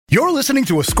You're listening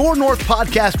to a Score North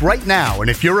podcast right now, and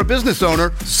if you're a business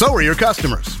owner, so are your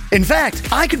customers. In fact,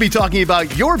 I could be talking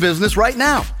about your business right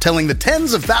now, telling the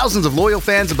tens of thousands of loyal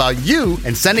fans about you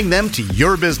and sending them to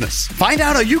your business. Find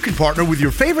out how you can partner with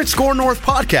your favorite Score North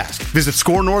podcast. Visit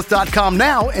scorenorth.com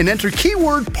now and enter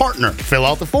keyword partner. Fill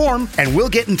out the form, and we'll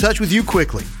get in touch with you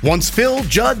quickly. Once Phil,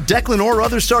 Judd, Declan, or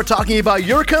others start talking about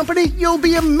your company, you'll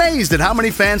be amazed at how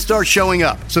many fans start showing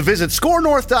up. So visit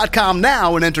scorenorth.com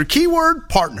now and enter keyword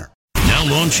partner. Now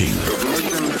launching.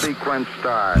 Ignition sequence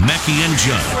start. Mackey and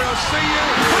Judd. We'll see you.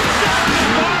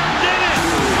 Did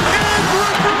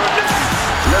it.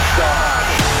 Liftoff.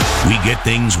 We get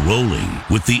things rolling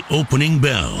with the opening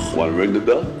bell. Want to ring the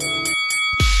bell?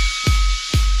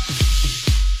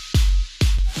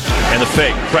 And the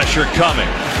fake. Pressure coming.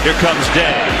 Here comes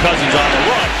Day. Cousins on the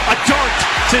run. A dart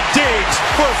to Diggs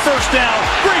for a first down.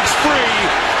 Breaks free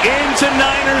into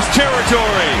Niners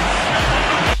territory.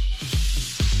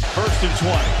 First and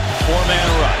 20. Four-man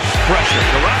rush. Pressure.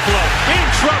 Garoppolo in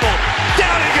trouble.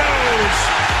 Down he goes.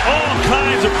 All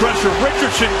kinds of pressure.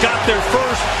 Richardson got there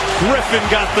first. Griffin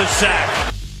got the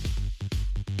sack.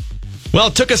 Well,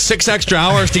 it took us 6 extra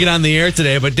hours to get on the air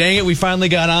today, but dang it, we finally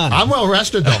got on. I'm well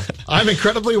rested, though. I'm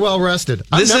incredibly well rested.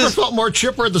 I've never felt more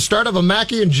chipper at the start of a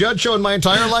Mackey and Judd show in my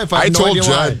entire life. I told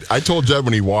Judd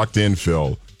when he walked in,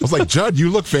 Phil, I was like, Judd,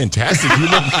 you look fantastic.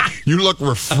 You look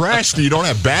refreshed. You don't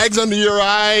have bags under your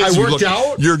eyes. I worked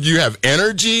out. You have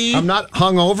energy. I'm not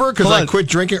hungover because I quit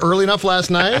drinking early enough last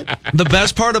night. The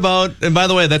best part about, and by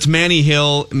the way, that's Manny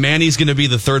Hill. Manny's going to be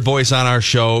the third voice on our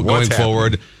show going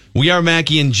forward. We are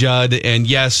Mackey and Judd, and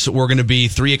yes, we're going to be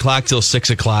 3 o'clock till 6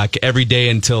 o'clock every day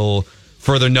until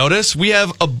further notice. We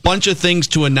have a bunch of things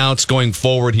to announce going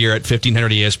forward here at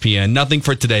 1500 ESPN. Nothing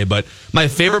for today, but my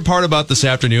favorite part about this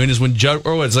afternoon is when Judd,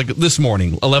 or it's like this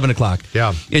morning, 11 o'clock.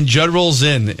 Yeah. And Judd rolls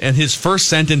in, and his first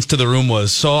sentence to the room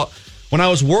was, so when I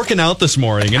was working out this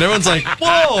morning, and everyone's like,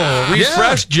 whoa,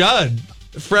 refresh Judd.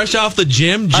 Fresh off the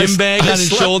gym bag on his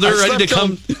shoulder, ready to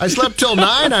come. I slept till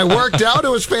 9. I worked out. It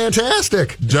was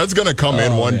fantastic. Judd's going to come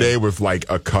in one day with like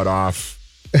a cutoff,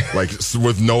 like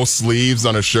with no sleeves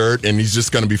on a shirt, and he's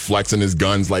just going to be flexing his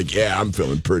guns like, yeah, I'm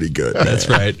feeling pretty good. That's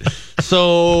right.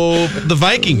 So the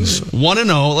Vikings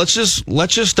 1-0.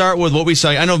 Let's just start with what we saw.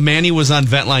 I know Manny was on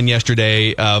Ventline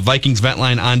yesterday. Vikings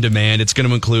Ventline on demand. It's going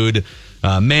to include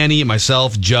Manny,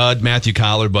 myself, Judd, Matthew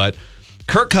Collar, but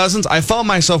Kirk Cousins, I found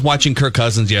myself watching Kirk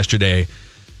Cousins yesterday,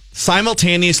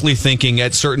 simultaneously thinking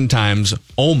at certain times,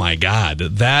 oh my God,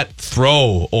 that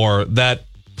throw or that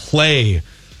play,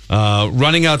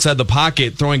 running outside the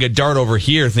pocket, throwing a dart over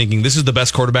here, thinking this is the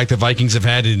best quarterback the Vikings have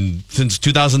had since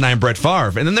 2009, Brett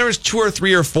Favre. And then there was 2 or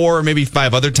 3 or 4 or maybe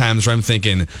 5 other times where I'm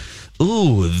thinking,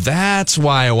 ooh, that's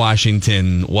why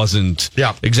Washington wasn't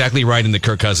exactly right in the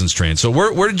Kirk Cousins train. So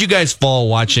where did you guys fall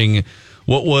watching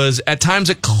what was at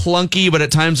times a clunky, but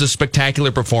at times a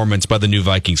spectacular performance by the new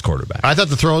Vikings quarterback? I thought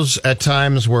the throws at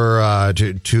times were,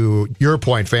 to your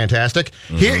point, fantastic.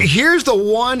 Mm-hmm. Here's the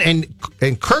one, and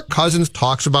Kirk Cousins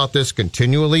talks about this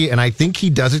continually, and I think he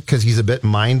does it because he's a bit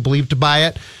mind-bleeped by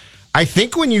it. I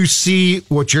think when you see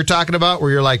what you're talking about,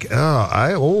 where you're like,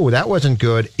 that wasn't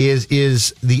good, is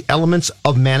the elements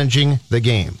of managing the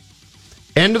game.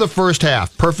 End of the first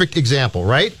half, perfect example,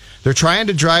 right? They're trying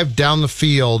to drive down the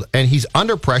field, and he's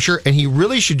under pressure, and he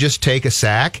really should just take a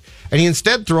sack. And he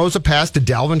instead throws a pass to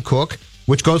Dalvin Cook,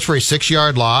 which goes for a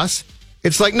 6-yard loss.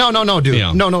 It's like, no, dude.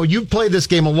 Yeah. No, you've played this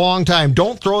game a long time.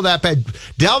 Don't throw that pass.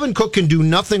 Dalvin Cook can do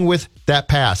nothing with that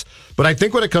pass. But I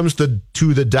think when it comes to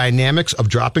the dynamics of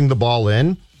dropping the ball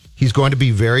in, he's going to be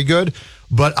very good.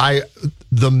 But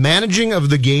the managing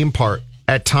of the game part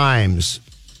at times,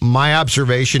 my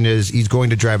observation is he's going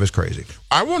to drive us crazy.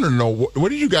 I want to know, what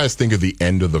did you guys think of the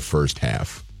end of the first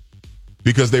half?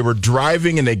 Because they were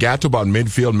driving and they got to about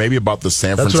midfield, maybe about the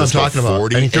San Francisco 40. That's what I'm talking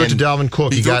about. And he threw it to Dalvin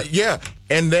Cook. Yeah.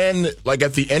 And then, like,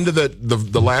 at the end of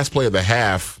the last play of the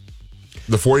half,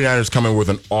 the 49ers come in with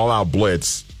an all-out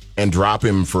blitz and drop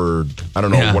him for, I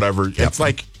don't know, whatever. Yep. It's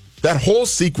like, that whole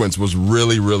sequence was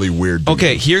really, really weird.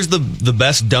 Okay, here's the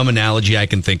best dumb analogy I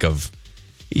can think of.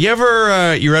 You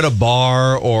ever, you're at a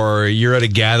bar or you're at a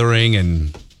gathering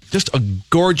and just a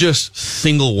gorgeous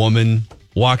single woman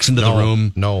walks into the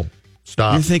room? No,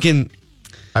 stop. You're thinking,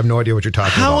 I have no idea what you're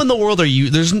talking about. How in the world are you?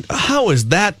 How is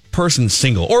that person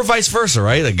single? Or vice versa,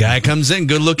 right? A guy comes in,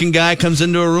 good-looking guy comes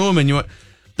into a room, and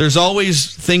there's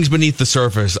always things beneath the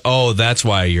surface. Oh, that's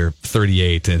why you're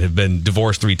 38 and have been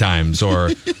divorced 3 times,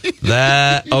 or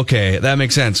that. Okay, that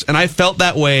makes sense. And I felt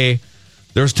that way.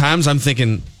 There's times I'm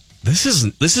thinking, This is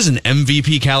an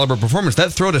MVP caliber performance.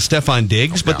 That throw to Stephon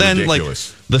Diggs, but then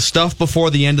ridiculous. Like the stuff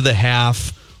before the end of the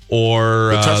half,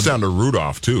 or the touchdown to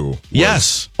Rudolph too.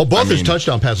 Yes. Both his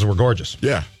touchdown passes were gorgeous.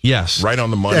 Yeah. Yes. Right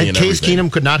on the money. And Case everything.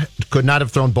 Keenum could not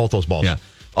have thrown both those balls. Yeah.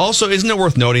 Also, isn't it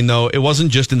worth noting, though, it wasn't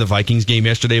just in the Vikings game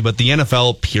yesterday, but the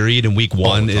NFL period in week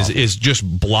one is just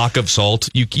block of salt.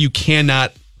 You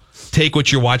cannot take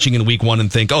what you're watching in week one and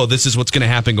think, oh, this is what's going to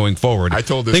happen going forward. I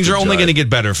told this Things to are only Judd. going to get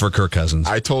better for Kirk Cousins.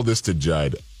 I told this to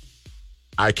Judd.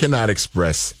 I cannot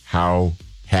express how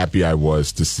happy I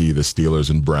was to see the Steelers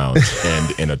and Browns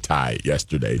end in a tie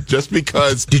yesterday. Just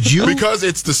because because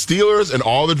it's the Steelers and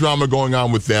all the drama going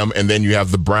on with them, and then you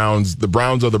have the Browns. The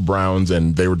Browns are the Browns,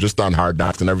 and they were just on Hard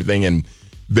Knocks and everything, and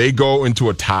they go into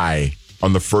a tie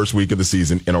on the first week of the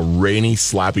season in a rainy,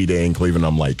 sloppy day in Cleveland.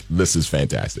 I'm like, this is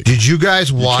fantastic. Did you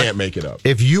guys watch? You can't make it up.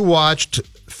 If you watched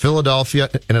Philadelphia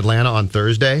and Atlanta on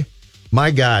Thursday, my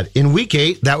God, in week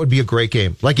 8, that would be a great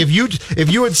game. Like if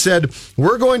you had said,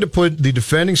 we're going to put the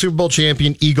defending Super Bowl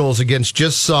champion Eagles against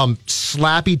just some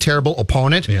slappy, terrible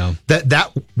opponent,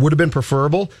 that would have been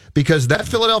preferable, because that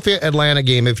Philadelphia Atlanta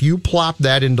game, if you plop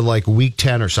that into like week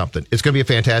 10 or something, it's going to be a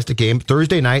fantastic game.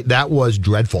 Thursday night, that was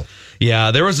dreadful.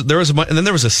 Yeah, there was and then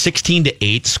there was a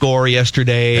 16-8 score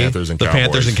yesterday. Panthers and Cowboys.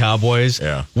 Panthers and Cowboys.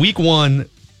 Yeah. Week 1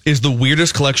 is the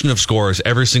weirdest collection of scores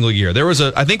every single year.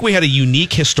 I think we had a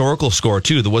unique historical score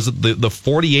too. There was the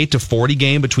 48-40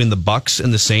 game between the Bucks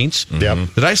and the Saints.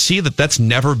 Yep. Did I see that? That's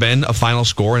never been a final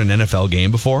score in an NFL game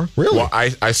before. Really? Well,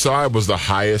 I saw it was the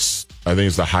highest. I think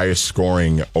it's the highest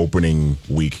scoring opening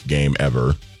week game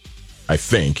ever. I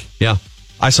think. Yeah,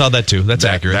 I saw that too. That's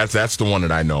accurate. That's the one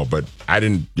that I know, but I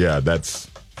didn't. Yeah, that's.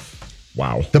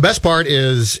 Wow. The best part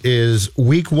is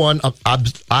week 1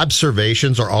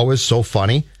 observations are always so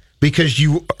funny, because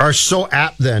you are so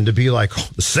apt then to be like, oh,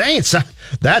 the Saints,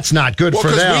 that's not good for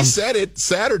them. We said it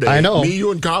Saturday. I know. Me, you,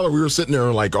 and Collar, we were sitting there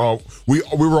and like, oh, we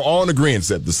were all in agreement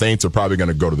that the Saints are probably going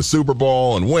to go to the Super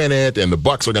Bowl and win it, and the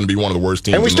Bucks are going to be one of the worst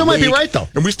teams. And we in still the might be league. right, though.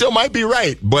 And we still might be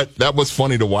right, but that was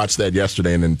funny to watch that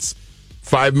yesterday, and it's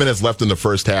 5 minutes left in the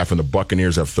first half, and the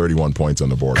Buccaneers have 31 points on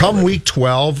the board. Come already. week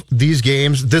 12, these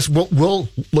games, we'll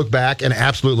look back and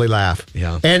absolutely laugh.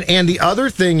 Yeah. And the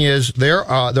other thing is there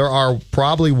are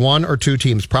probably one or two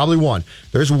teams, probably one.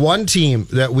 There's one team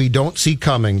that we don't see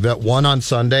coming that won on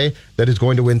Sunday that is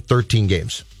going to win 13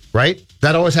 games, right?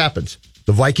 That always happens.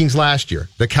 The Vikings last year,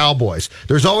 the Cowboys.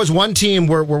 There's always one team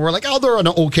where we're like, oh, they're an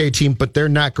okay team, but they're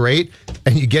not great.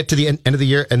 And you get to the end of the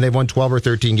year, and they've won 12 or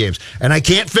 13 games. And I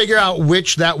can't figure out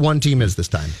which that one team is this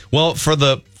time. Well, for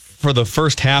the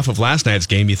first half of last night's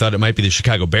game, you thought it might be the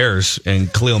Chicago Bears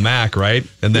and Khalil Mack, right?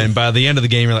 And then by the end of the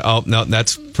game, you're like, oh, no,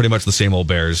 that's pretty much the same old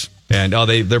Bears. And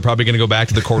they're probably going to go back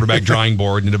to the quarterback drawing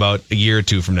board in about a year or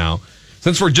two from now.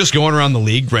 Since we're just going around the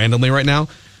league randomly right now,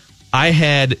 I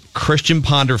had Christian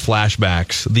Ponder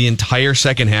flashbacks the entire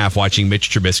second half watching Mitch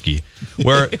Trubisky,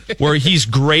 where he's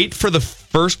great for the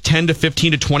first 10 to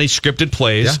 15 to 20 scripted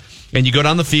plays, and you go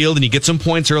down the field and you get some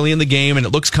points early in the game and it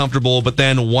looks comfortable, but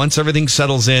then once everything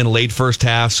settles in, late first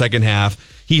half, second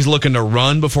half, he's looking to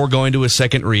run before going to his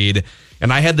second read.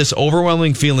 And I had this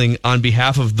overwhelming feeling on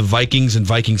behalf of the Vikings and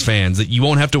Vikings fans that you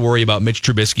won't have to worry about Mitch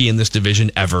Trubisky in this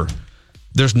division ever.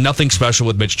 There's nothing special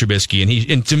with Mitch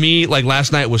Trubisky. And to me, like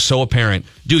last night was so apparent.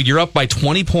 Dude, you're up by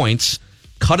 20 points.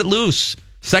 Cut it loose.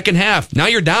 Second half. Now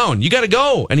you're down. You got to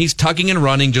go. And he's tucking and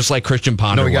running just like Christian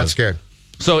Ponder he got was. scared.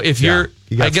 So if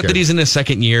I get that he's in his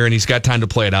second year and he's got time to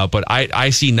play it out, but I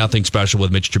see nothing special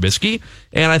with Mitch Trubisky.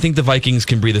 And I think the Vikings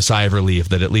can breathe a sigh of relief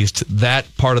that at least that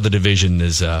part of the division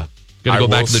is going to go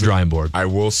back to the drawing board. I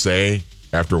will say,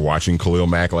 after watching Khalil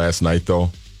Mack last night,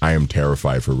 though, I am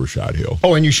terrified for Rashad Hill.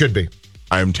 Oh, and you should be.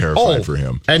 I am terrified for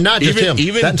him. And not just him.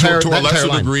 Even to a lesser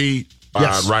degree,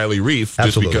 Yes. Riley Reif,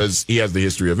 Absolutely. just because he has the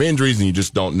history of injuries and you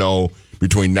just don't know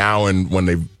between now and when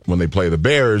they play the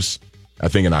Bears, I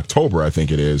think in October, I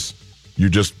think it is, you're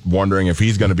just wondering if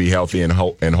he's going to be healthy and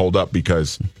hold up,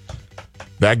 because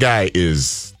that guy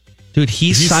is... Dude,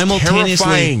 he's simultaneously...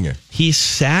 terrifying. He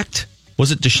sacked...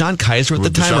 Was it Deshaun Kaiser at the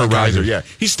With time? Deshaun or Kaiser, Rodgers? yeah.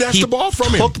 He snatched the ball from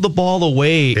him. He took the ball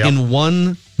away in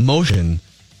one motion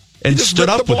and Just stood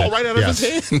ripped up the with ball it. right out of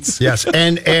his hands. Yes,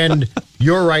 and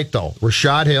you're right though.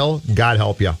 Rashad Hill, God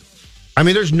help you. I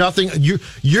mean, there's nothing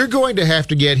you're going to have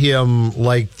to get him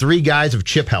like 3 guys of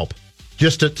chip help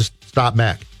just to stop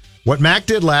Mac. What Mac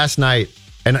did last night,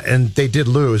 and they did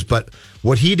lose, but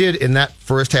what he did in that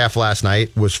first half last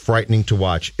night was frightening to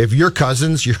watch. If you're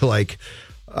Cousins, you're like,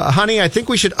 honey, I think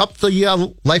we should up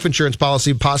the life insurance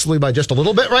policy possibly by just a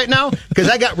little bit right now, because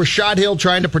I got Rashad Hill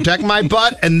trying to protect my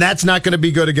butt, and that's not going to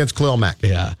be good against Khalil Mack.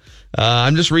 Yeah.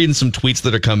 I'm just reading some tweets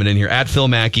that are coming in here. At Phil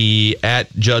Mackey,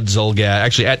 at Judd Zolgad,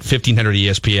 actually at 1500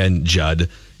 ESPN Judd.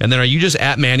 And then are you just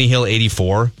at Manny Hill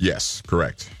 84? Yes,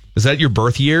 correct. Is that your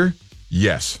birth year?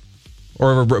 Yes.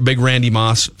 Or a big Randy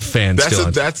Moss fan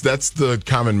still? That's the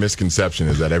common misconception,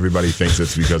 is that everybody thinks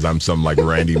it's because I'm some like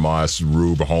Randy Moss,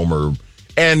 Rube, Homer.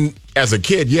 And as a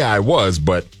kid, yeah, I was,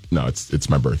 but no, it's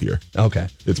my birth year. Okay.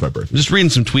 It's my birth year. Just reading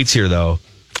some tweets here, though.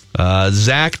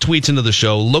 Zach tweets into the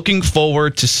show, looking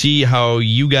forward to see how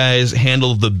you guys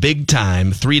handle the big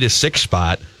time 3 to 6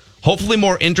 spot. Hopefully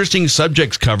more interesting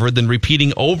subjects covered than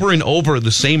repeating over and over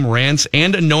the same rants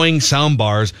and annoying sound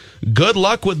bars. Good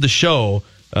luck with the show.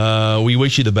 We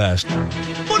wish you the best.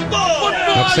 Football!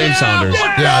 Nope, same Sounders.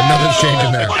 Yeah, nothing's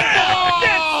changing there.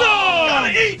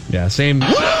 Yeah, same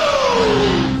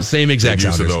exact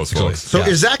Use of Sounders. those, folks. So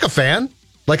is Zach a fan?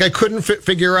 Like, I couldn't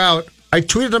figure out. I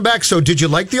tweeted him back, so did you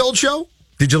like the old show?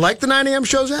 Did you like the 9 a.m.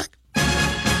 show, Zach?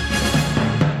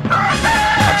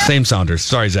 Same Sounders.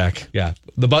 Sorry, Zach. Yeah,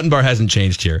 the button bar hasn't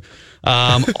changed here.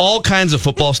 All kinds of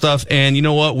football stuff. And you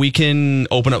know what? We can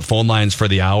open up phone lines for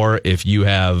the hour if you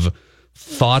have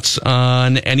thoughts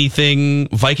on anything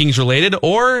Vikings related,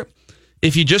 or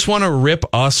if you just want to rip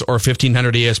us or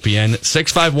 1500 ESPN,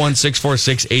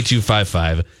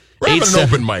 651-646-8255. We're having an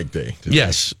open mic day today.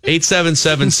 Yes,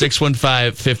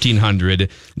 877-615-1500.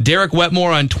 Derek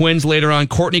Wetmore on Twins later on.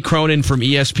 Courtney Cronin from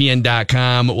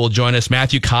ESPN.com will join us.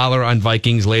 Matthew Collar on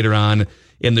Vikings later on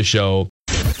in the show.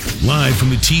 Live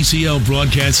from the TCL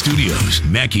broadcast studios,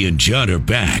 Mackie and Judd are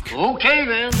back. Okay,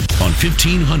 then. On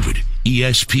 1500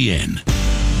 ESPN.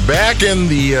 Back in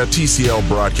the TCL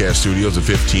broadcast studios of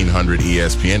 1500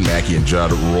 ESPN, Mackie and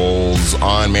Judd rolls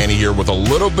on. Manny here with a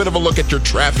little bit of a look at your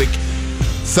traffic.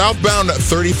 Southbound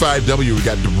 35W, we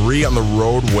got debris on the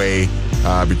roadway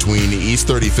between East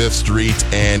 35th Street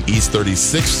and East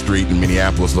 36th Street in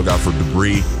Minneapolis. Look out for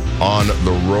debris on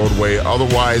the roadway.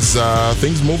 Otherwise,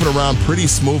 things moving around pretty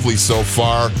smoothly so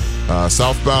far.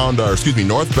 Northbound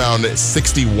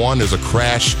 61, there's a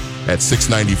crash at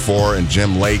 694 and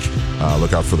Gem Lake.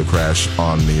 Look out for the crash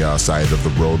on the side of the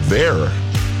road there.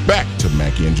 Back to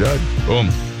Mackie and Judd.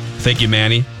 Boom. Thank you,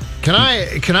 Manny. Can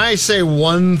I say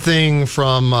one thing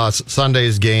from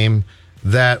Sunday's game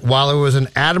that while it was an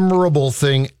admirable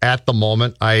thing at the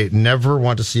moment, I never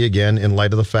want to see again in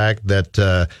light of the fact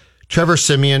that Trevor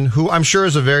Siemian, who I'm sure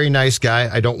is a very nice guy,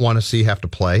 I don't want to see have to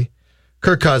play.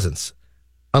 Kirk Cousins,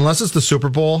 unless it's the Super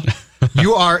Bowl,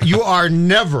 you are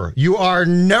never,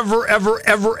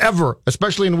 ever,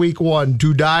 especially in week 1,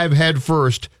 to dive head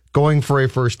first going for a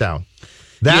first down.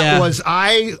 That was,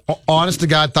 I honest to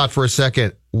God thought for a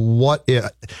second,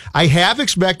 I have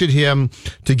expected him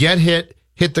to get hit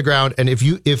the ground. And if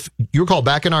you recall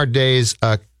back in our days,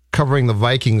 covering the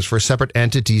Vikings for separate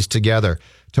entities together,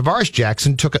 Tavares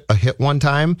Jackson took a hit one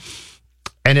time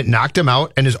and it knocked him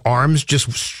out and his arms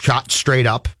just shot straight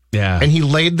up. Yeah. And he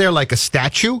laid there like a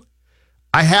statue.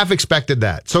 I have expected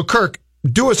that. So Kirk,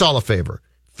 do us all a favor.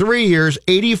 3 years,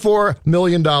 $84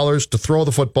 million to throw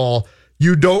the football.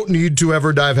 You don't need to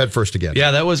ever dive headfirst again.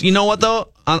 Yeah, that was, you know what though?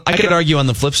 I could argue on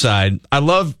the flip side. I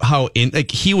love how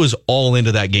he was all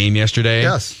into that game yesterday.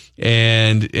 Yes.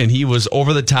 And he was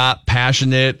over the top,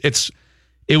 passionate.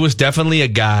 It was definitely a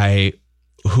guy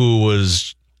who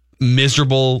was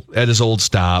miserable at his old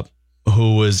stop,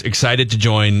 who was excited to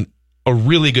join a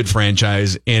really good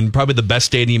franchise in probably the best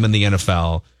stadium in the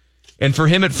NFL. And for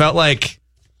him, it felt like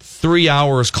 3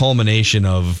 hours culmination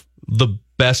of the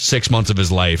best 6 months of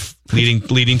his life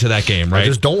leading to that game, right? I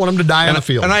just don't want him to die on the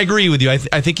field. And I agree with you. I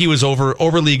think he was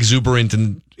overly exuberant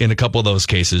in a couple of those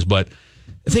cases. But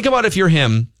think about if you're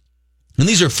him, and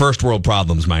these are first world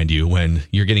problems, mind you, when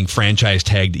you're getting franchise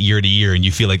tagged year to year and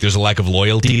you feel like there's a lack of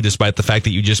loyalty despite the fact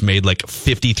that you just made like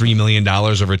 $53 million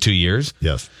over 2 years.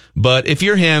 Yes. But if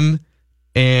you're him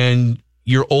and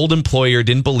your old employer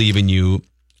didn't believe in you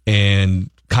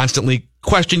and constantly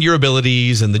questioned your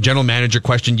abilities and the general manager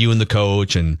questioned you and the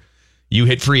coach and you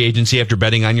hit free agency after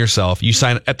betting on yourself. You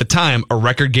signed, at the time, a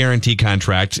record guarantee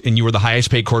contract and you were the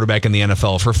highest paid quarterback in the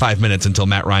NFL for 5 minutes until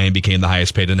Matt Ryan became the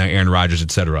highest paid and now Aaron Rodgers,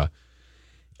 etc.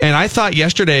 And I thought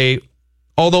yesterday,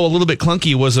 although a little bit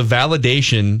clunky, was a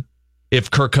validation,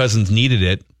 if Kirk Cousins needed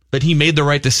it, that he made the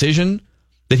right decision,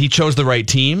 that he chose the right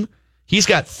team. He's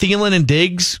got Thielen and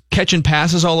Diggs catching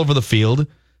passes all over the field,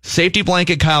 safety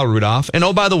blanket Kyle Rudolph, and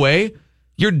oh, by the way,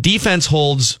 your defense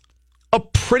holds a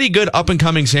pretty good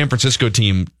up-and-coming San Francisco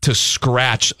team to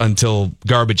scratch until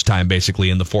garbage time, basically,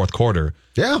 in the fourth quarter.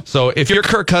 Yeah. So if you're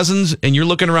Kirk Cousins and you're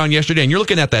looking around yesterday and you're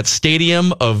looking at that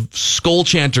stadium of skull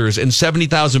chanters and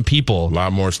 70,000 people. A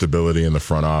lot more stability in the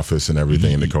front office and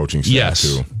everything in the coaching staff, yes,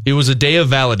 too. It was a day of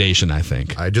validation, I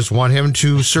think. I just want him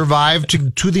to survive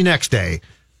to the next day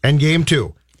and game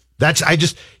 2.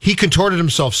 He contorted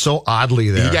himself so oddly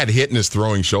there. He got hit in his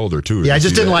throwing shoulder, too. Yeah, I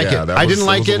just didn't like it. I didn't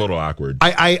like it. It was a little awkward.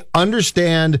 I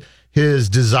understand his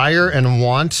desire and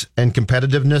want and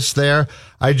competitiveness there.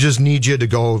 I just need you to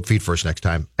go feet first next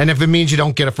time. And if it means you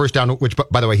don't get a first down, which,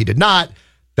 by the way, he did not,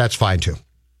 that's fine, too.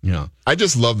 Yeah. I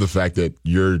just love the fact that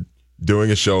you're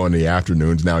doing a show in the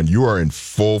afternoons now, and you are in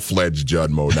full-fledged Judd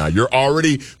mode now. You're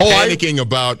already panicking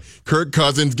about Kirk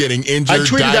Cousins getting injured,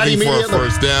 diving for a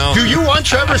first down. Do you want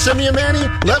Trevor Siemian, Manny?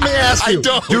 Let me ask you. I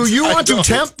don't. Do you want to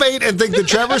tempt fate and think that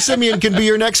Trevor Siemian can be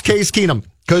your next Case Keenum?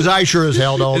 Because I sure as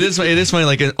hell don't. It is funny,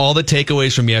 like all the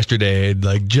takeaways from yesterday,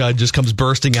 like Judd just comes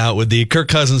bursting out with the Kirk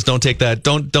Cousins, don't take that,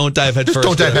 don't dive head first.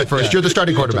 Don't dive head first. You're the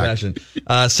starting quarterback.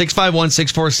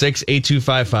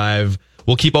 651-646-8255.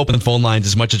 We'll keep open the phone lines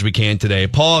as much as we can today.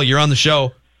 Paul, you're on the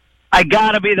show. I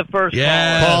gotta be the first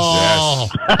yes. Paul. Yes.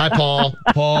 Hi, Paul.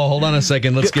 Paul, hold on a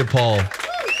second. Let's get Paul.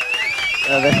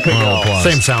 There we go.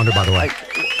 Same sounder, by the way.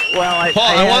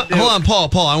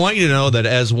 Paul, I want you to know that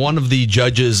as one of the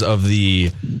judges of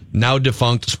the now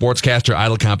defunct Sportscaster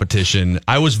Idol competition,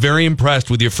 I was very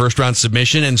impressed with your first round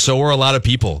submission, and so were a lot of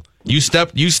people. You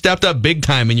stepped up big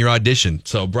time in your audition,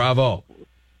 so bravo.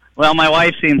 Well, my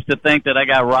wife seems to think that I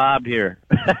got robbed here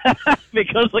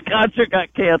because the concert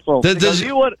got canceled.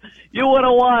 You would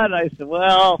have won. I said,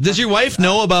 well. Does your wife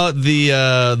know about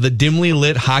the dimly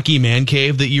lit hockey man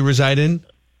cave that you reside in?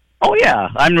 Oh yeah,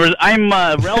 I'm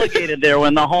relegated there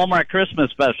when the Hallmark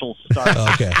Christmas specials start.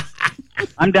 Okay.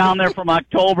 I'm down there from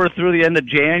October through the end of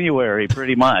January,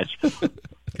 pretty much.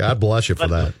 God bless you for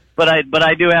that. But I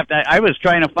do have to. I was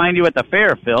trying to find you at the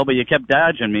fair, Phil, but you kept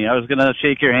dodging me. I was going to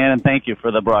shake your hand and thank you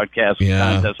for the broadcast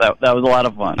contest. That was a lot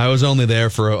of fun. I was only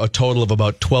there for a total of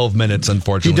about 12 minutes,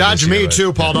 unfortunately. He dodged me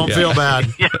too, Paul. Don't feel bad.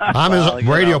 Yeah, I'm his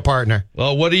radio partner.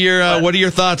 Well, what are your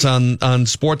thoughts on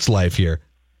sports life here?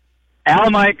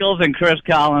 Al Michaels and Chris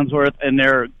Collinsworth and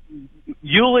their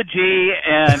eulogy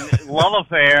and love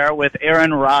affair with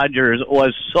Aaron Rodgers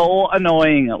was so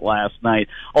annoying last night.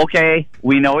 Okay,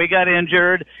 we know he got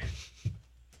injured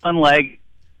on leg,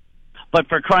 but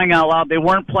for crying out loud, they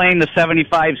weren't playing the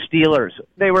 75 Steelers.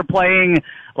 They were playing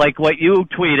like what you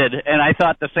tweeted, and I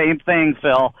thought the same thing,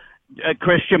 Phil,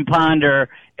 Christian Ponder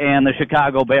and the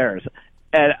Chicago Bears.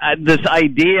 And this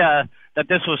idea that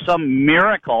this was some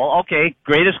miracle, okay,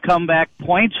 greatest comeback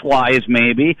points-wise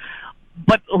maybe,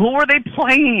 but who were they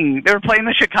playing? They were playing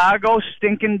the Chicago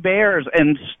stinking Bears,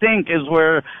 and stink is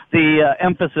where the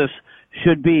emphasis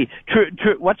should be.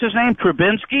 What's his name?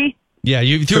 Trubinsky? Yeah,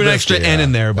 you threw an extra N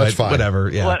in there, but whatever.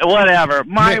 Yeah. Whatever.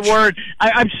 My word.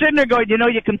 I'm sitting there going,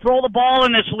 you can throw the ball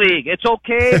in this league. It's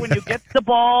okay when you get the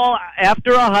ball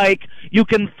after a hike, you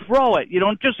can throw it. You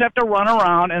don't just have to run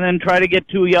around and then try to get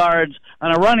 2 yards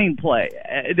on a running play.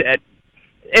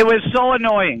 It was so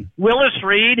annoying. Willis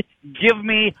Reed, give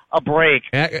me a break.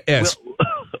 Yes.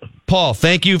 Paul,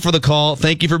 thank you for the call.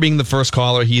 Thank you for being the first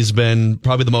caller. He's been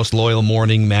probably the most loyal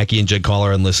morning Mackie and Jed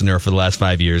caller and listener for the last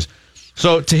 5 years.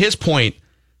 So to his point,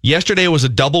 yesterday was a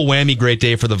double whammy great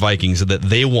day for the Vikings that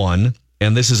they won,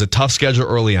 and this is a tough schedule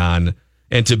early on,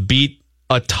 and to beat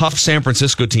a tough San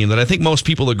Francisco team that I think most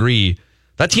people agree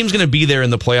that team's going to be there in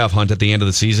the playoff hunt at the end of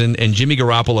the season. And Jimmy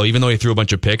Garoppolo, even though he threw a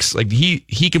bunch of picks, like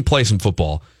he can play some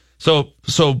football. So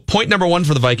point number one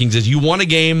for the Vikings is you won a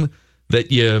game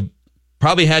that you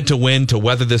probably had to win to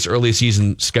weather this early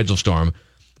season schedule storm.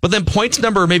 But then points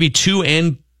number maybe 2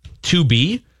 and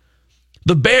 2B,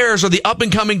 the Bears are the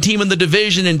up-and-coming team in the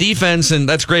division and defense, and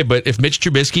that's great. But if Mitch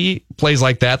Trubisky plays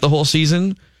like that the whole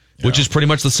season, which is pretty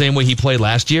much the same way he played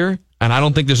last year, and I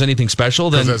don't think there's anything special,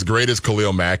 then... Because as great as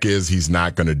Khalil Mack is, he's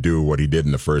not going to do what he did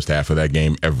in the first half of that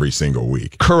game every single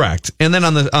week. Correct. And then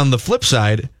on the flip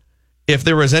side, if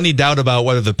there was any doubt about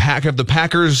whether the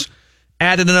Packers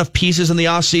added enough pieces in the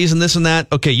offseason, this and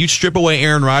that, okay, you strip away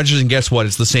Aaron Rodgers, and guess what?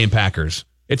 It's the same Packers.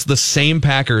 It's the same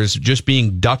Packers just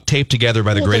being duct taped together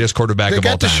by the greatest quarterback of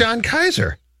all time. They got DeShone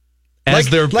Kizer. As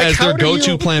their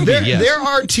go-to plan B, yes. There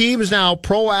are teams now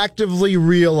proactively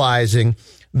realizing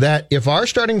that if our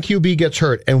starting QB gets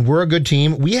hurt and we're a good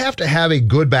team, we have to have a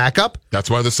good backup. That's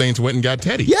why the Saints went and got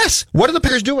Teddy. Yes. What are the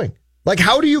Packers doing? Like,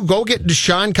 how do you go get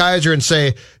DeShone Kizer and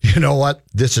say, you know what,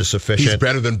 this is sufficient? He's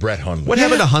better than Brett Hundley. What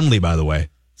happened to Hundley, by the way?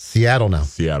 Seattle now.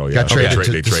 Seattle, yeah. Got traded they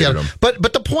traded Seattle. him.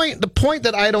 But the point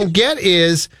that I don't get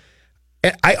is,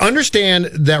 I understand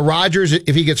that Rodgers,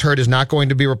 if he gets hurt, is not going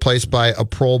to be replaced by a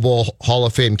Pro Bowl Hall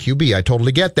of Fame QB. I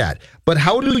totally get that. But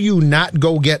how do you not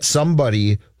go get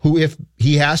somebody who, if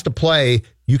he has to play,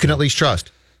 you can at least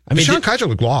trust? I mean, DeShone Kizer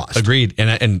looked lost. Agreed.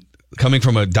 And coming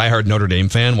from a diehard Notre Dame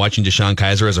fan, watching Deshaun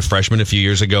Kaiser as a freshman a few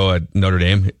years ago at Notre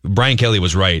Dame, Brian Kelly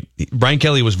was right. Brian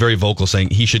Kelly was very vocal saying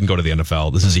he shouldn't go to the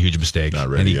NFL. This is a huge mistake. Not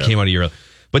ready and he yet. came out a year.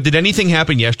 But did anything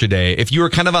happen yesterday? If you were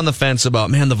kind of on the fence about,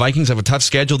 man, the Vikings have a tough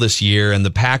schedule this year and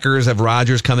the Packers have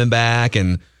Rodgers coming back.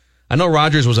 And I know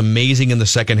Rodgers was amazing in the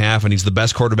second half and he's the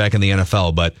best quarterback in the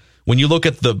NFL. But when you look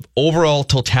at the overall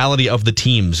totality of the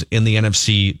teams in the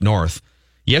NFC North,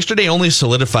 yesterday only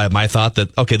solidified my thought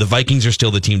that, okay, the Vikings are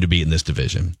still the team to beat in this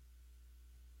division.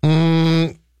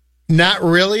 Not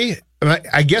really.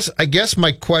 I guess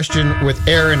my question with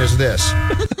Aaron is this.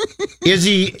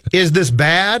 Is this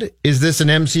bad? Is this an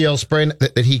MCL sprain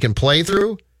that he can play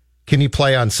through? Can he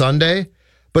play on Sunday?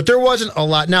 But there wasn't a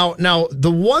lot. Now,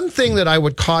 the one thing that I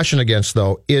would caution against,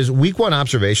 though, is week one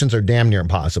observations are damn near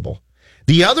impossible.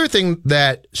 The other thing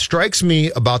that strikes me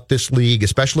about this league,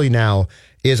 especially now,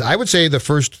 is I would say the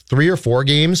first 3 or 4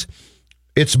 games,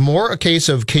 it's more a case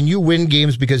of can you win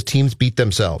games because teams beat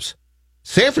themselves?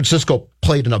 San Francisco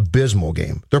played an abysmal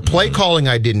game. Their play calling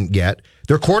I didn't get.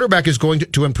 Their quarterback is going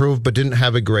to improve but didn't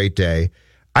have a great day.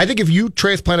 I think if you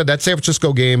transplanted that San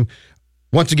Francisco game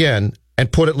once again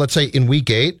and put it, let's say, in week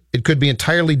 8, it could be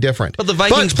entirely different. But the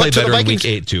Vikings play better in week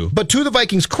 8 too. But to the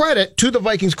Vikings'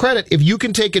 credit, if you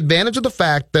can take advantage of the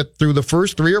fact that through the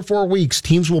first 3 or 4 weeks,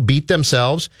 teams will beat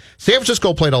themselves. San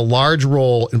Francisco played a large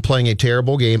role in playing a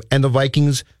terrible game, and the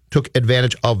Vikings took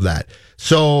advantage of that.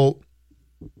 So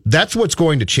that's what's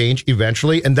going to change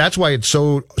eventually, and that's why it's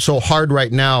so hard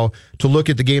right now to look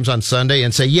at the games on Sunday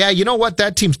and say, yeah, you know what,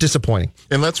 that team's disappointing.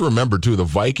 And let's remember, too, the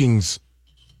Vikings,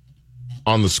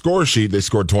 on the score sheet, they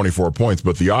scored 24 points,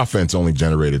 but the offense only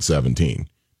generated 17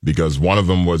 because one of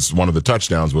the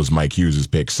touchdowns was Mike Hughes'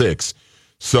 pick 6.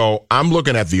 So I'm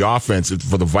looking at the offense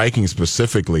for the Vikings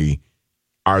specifically.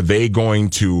 Are they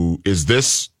going to, is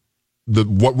this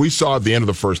what we saw at the end of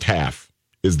the first half?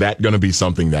 Is that going to be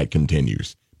something that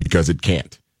continues? Because it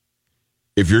can't.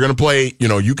 If you're going to play,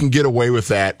 you can get away with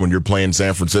that when you're playing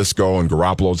San Francisco and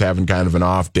Garoppolo's having kind of an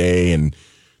off day and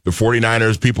the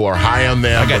 49ers, people are high on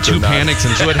them. I got 2 panics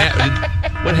and so what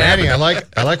happened? What Manny, happened?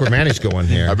 I like where Manny's going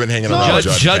here. I've been hanging around.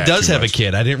 Judd does have a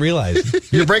kid. I didn't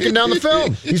realize. You're breaking down the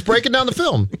film. He's breaking down the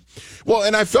film. Well,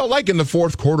 and I felt like in the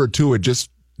fourth quarter, too,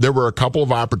 there were a couple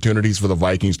of opportunities for the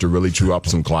Vikings to really chew up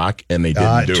some clock, and they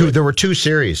didn't do it. There were 2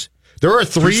 series. There were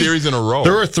 3 series in a row.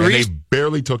 There were 3. And they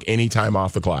barely took any time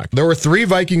off the clock. There were 3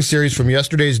 Viking series from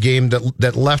yesterday's game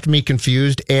that left me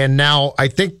confused. And now I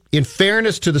think, in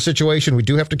fairness to the situation, we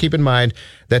do have to keep in mind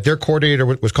that their coordinator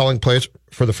was calling plays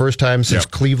for the first time since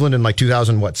Cleveland in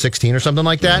 2016 or something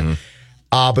like that. Mm-hmm.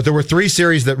 But there were 3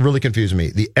 series that really confused me.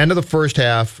 The end of the first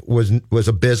half was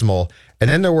abysmal. And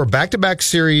then there were back-to-back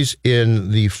series in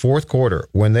the fourth quarter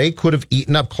when they could have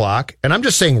eaten up clock. And I'm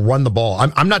just saying run the ball.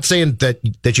 I'm not saying that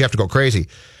you have to go crazy.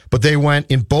 But they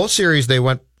went, in both series, they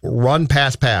went run,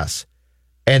 pass.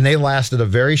 And they lasted a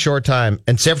very short time.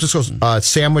 And San Francisco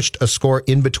sandwiched a score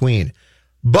in between.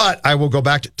 But I will go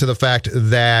back to the fact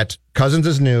that Cousins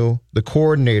is new. The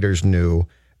coordinator's new.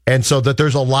 And so that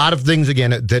there's a lot of things, again,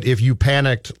 that if you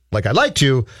panicked like I'd like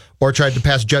to, or tried to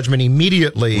pass judgment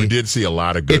immediately, we did see a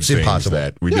lot of good things.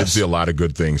 Impossible. Did see a lot of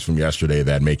good things from yesterday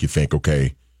that make you think,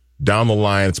 okay, down the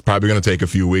line, it's probably going to take a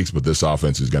few weeks, but this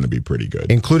offense is going to be pretty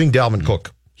good. Including Dalvin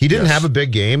Cook. He didn't have a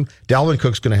big game. Dalvin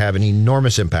Cook's going to have an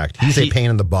enormous impact. He's a pain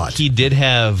in the butt. He did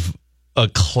have a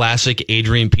classic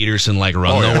Adrian Peterson-like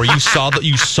run, though, where you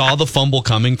saw the fumble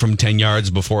coming from 10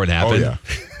 yards before it happened. Oh, yeah.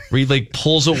 Where he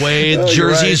pulls away,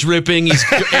 jersey's ripping, he's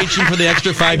reaching for the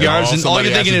extra 5 yards, and all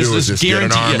you're thinking is just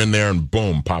guaranteed. Get an arm in there and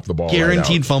boom, pop the ball.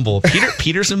 Guaranteed fumble.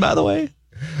 Peterson, by the way,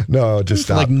 no, just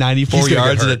stop. Like 94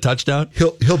 yards and a touchdown.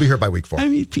 He'll be hurt by week 4. I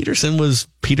mean, Peterson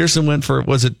went for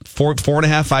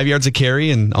 4.5, 5 yards a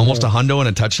carry and almost a hundo and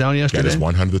a touchdown yesterday. Got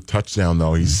his 100th touchdown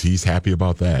though. He's happy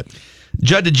about that.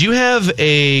 Judd, did you have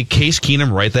a Case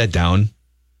Keenum write that down?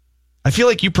 I feel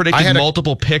like you predicted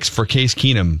multiple picks for Case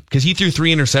Keenum because he threw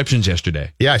 3 interceptions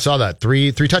yesterday. Yeah, I saw that.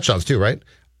 3 touchdowns too, right?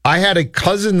 I had a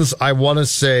Cousins, I want to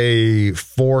say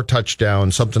 4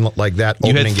 touchdowns, something like that,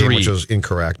 opening game, which was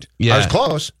incorrect. Yeah. I was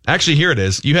close. Actually, here it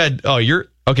is. You had, here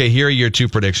are your 2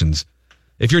 predictions.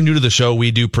 If you're new to the show,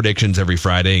 we do predictions every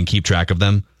Friday and keep track of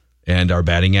them and our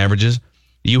batting averages.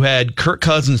 You had Kirk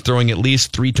Cousins throwing at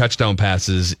least 3 touchdown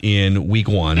passes in week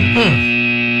 1.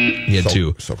 He had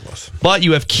 2. So close. But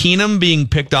you have Keenum being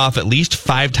picked off at least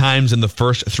 5 times in the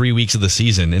first 3 weeks of the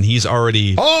season, and he's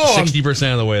already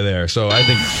 60% of the way there. So I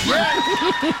think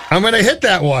I'm going to hit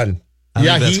that one. I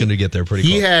think that's going to get there pretty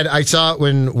close. I saw it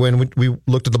when we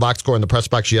looked at the box score in the press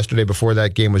box yesterday before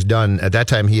that game was done. At that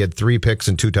time, he had 3 picks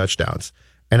and 2 touchdowns.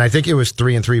 And I think it was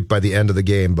 3 and 3 by the end of the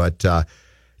game. But,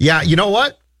 you know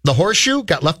what? The horseshoe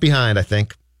got left behind, I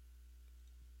think.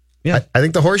 Yeah. I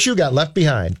think the horseshoe got left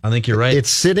behind. I think you're right. It's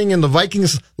sitting in the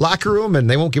Vikings locker room, and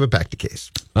they won't give it back to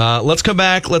Case. Let's come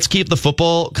back. Let's keep the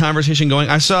football conversation going.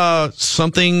 I saw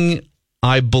something,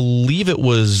 I believe it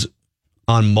was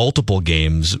on multiple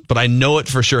games, but I know it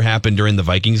for sure happened during the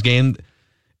Vikings game.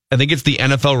 I think it's the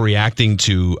NFL reacting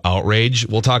to outrage.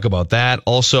 We'll talk about that.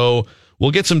 Also,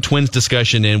 we'll get some Twins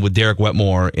discussion in with Derek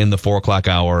Wetmore in the 4 o'clock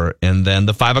hour. And then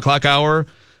the 5 o'clock hour,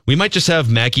 we might just have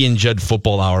Mackey and Judd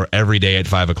football hour every day at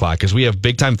 5 o'clock because we have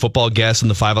big-time football guests in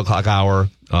the 5 o'clock hour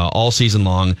all season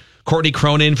long. Courtney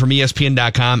Cronin from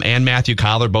ESPN.com and Matthew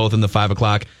Collar both in the 5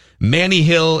 o'clock. Manny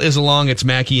Hill is along. It's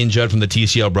Mackey and Judd from the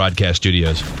TCL broadcast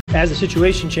studios. As the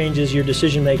situation changes, your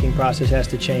decision-making process has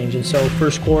to change. And so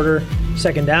first quarter,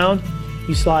 second down,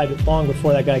 you slide long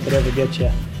before that guy could ever get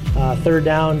you. Third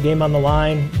down, game on the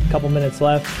line, a couple minutes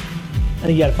left. I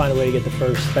think you got to find a way to get the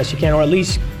first best you can, or at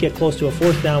least get close to a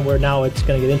fourth down where now it's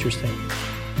going to get interesting.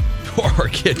 Or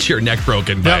get your neck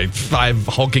broken by 5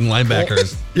 hulking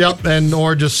linebackers. Yep,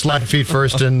 or just slap feet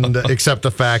first and accept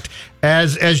the fact.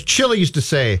 As Chili used to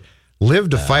say,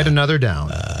 live to fight another down.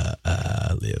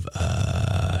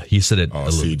 He said it. Oh,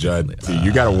 see, Judd,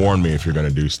 you got to warn me if you're going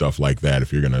to do stuff like that.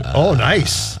 If you're going to. Oh,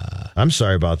 nice. I'm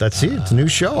sorry about that. See, it's a new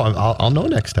show. I'll know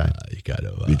next time. You got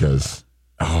to. Because,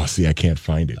 I can't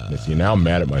find it. See, now I'm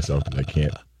mad at myself because I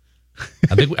can't.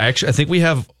 I think we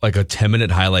have like a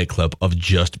 10-minute highlight clip of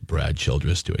just Brad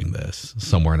Childress doing this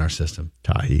somewhere in our system.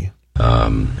 Tahi.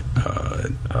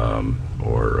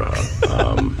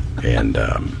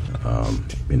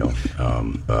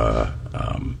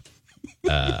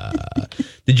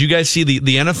 Did you guys see the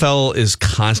NFL is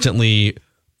constantly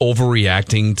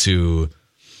overreacting to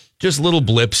just little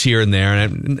blips here and there,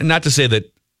 and not to say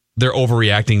that they're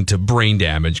overreacting to brain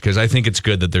damage because I think it's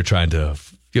good that they're trying to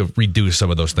reduce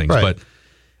some of those things, right. But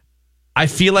I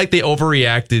feel like they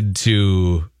overreacted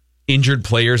to injured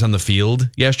players on the field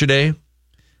yesterday.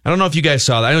 I don't know if you guys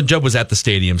saw that. I know Judd was at the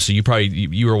stadium, so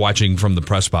you were watching from the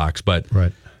press box, but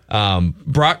right.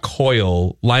 Brock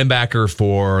Coyle, linebacker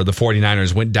for the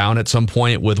 49ers, went down at some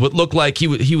point with what looked like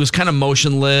he was kind of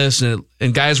motionless, and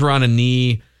guys were on a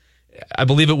knee. I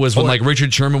believe it was when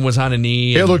Richard Sherman was on a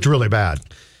knee. It looked really bad.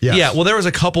 Yes. Yeah, well, there was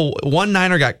a couple. One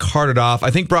Niner got carted off.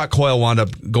 I think Brock Coyle wound up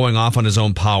going off on his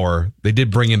own power. They did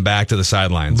bring him back to the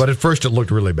sidelines. But at first it looked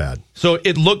really bad. So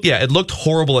it looked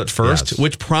horrible at first,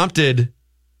 which prompted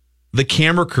the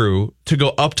camera crew to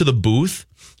go up to the booth.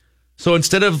 So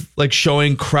instead of like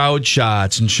showing crowd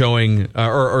shots and showing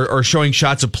or showing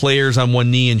shots of players on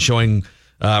one knee and showing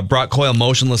Brock Coyle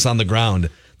motionless on the ground,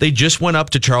 they just went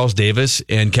up to Charles Davis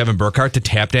and Kevin Burkhardt to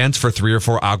tap dance for 3 or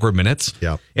 4 awkward minutes.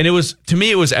 Yeah. And it was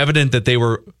evident that they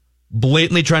were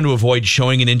blatantly trying to avoid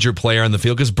showing an injured player on the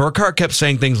field because Burkhardt kept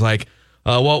saying things like,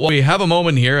 well, we have a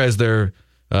moment here as they're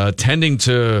tending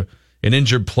to an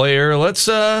injured player. Let's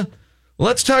talk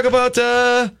about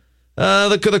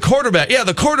the quarterback. Yeah,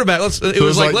 the quarterback. Let's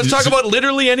talk about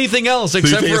literally anything else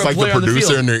except for a player on the field. It's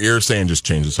like the producer in their ear saying, just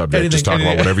change the subject. Anything, just talk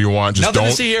about whatever you want. Just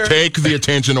don't take the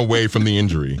attention away from the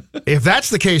injury. If that's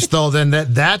the case, though, then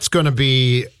that's going to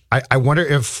be. I wonder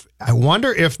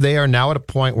if they are now at a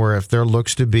point where if there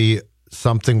looks to be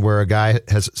something where a guy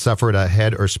has suffered a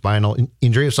head or spinal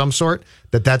injury of some sort,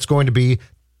 that's going to be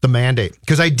the mandate.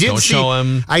 Because I did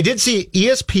see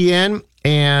ESPN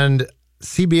and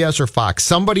CBS or Fox,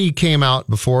 somebody came out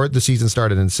before the season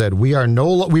started and said, we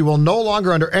will no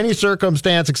longer under any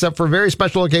circumstance except for very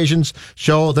special occasions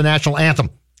show the national anthem.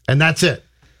 And that's it.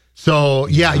 So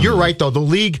yeah, you're right though. The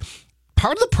league,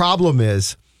 part of the problem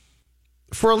is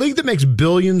for a league that makes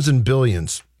billions and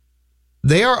billions,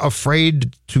 they are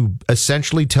afraid to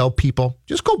essentially tell people,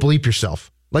 just go bleep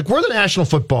yourself. Like we're the National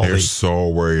Football League. They're so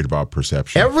worried about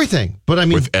perception. Everything. But I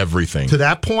mean, with everything. To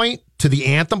that point, to the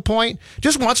anthem point,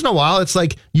 just once in a while, it's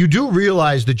like you do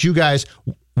realize that you guys,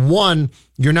 one,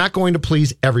 you're not going to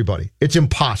please everybody. It's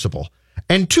impossible.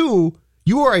 And two,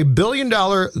 you are $1 billion,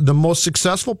 the most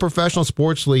successful professional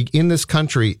sports league in this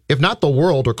country, if not the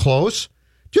world or close.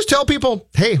 Just tell people,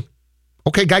 hey,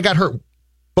 okay, guy got hurt,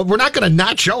 but we're not going to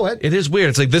not show it. It is weird.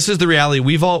 It's like this is the reality.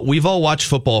 We've all watched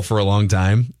football for a long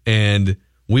time, and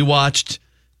we watched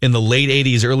in the late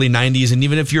 80s, early 90s, and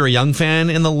even if you're a young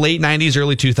fan, in the late 90s,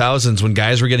 early 2000s, when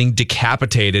guys were getting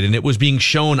decapitated and it was being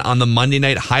shown on the Monday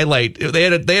Night Highlight. They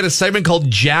had a segment called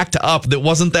Jacked Up that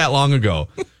wasn't that long ago.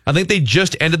 I think they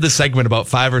just ended the segment about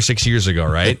 5 or 6 years ago,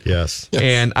 right? Yes.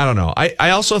 And I don't know.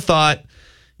 I also thought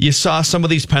you saw some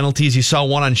of these penalties. You saw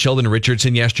one on Sheldon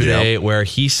Richardson yesterday where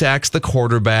he sacks the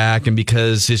quarterback, and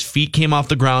because his feet came off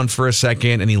the ground for a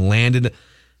second and he landed.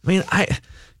 I mean,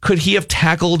 Could he have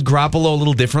tackled Garoppolo a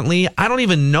little differently? I don't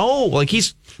even know. Like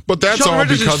but that's Sheldon all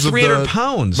Richardson because is of 300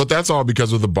 pounds. But that's all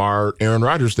because of the Barr Aaron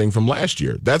Rodgers thing from last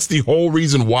year. That's the whole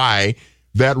reason why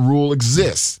that rule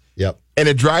exists. Yep. And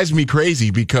it drives me crazy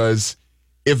because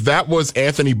if that was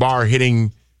Anthony Barr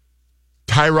hitting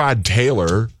Tyrod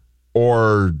Taylor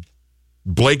or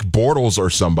Blake Bortles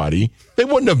or somebody, they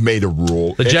wouldn't have made a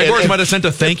rule. The Jaguars might have sent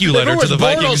a thank you letter to the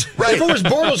Vikings. Right. If it was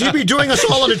Bortles, he'd be doing us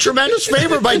all a tremendous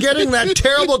favor by getting that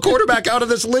terrible quarterback out of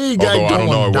this league. Although I don't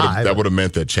know, that would have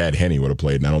meant that Chad Henne would have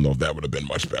played, and I don't know if that would have been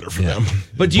much better for them.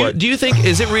 But do you think,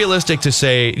 is it realistic to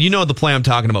say, the play I'm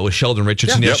talking about with Sheldon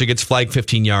Richardson, he actually gets flagged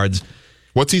 15 yards.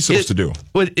 What's he supposed to do?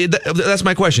 That's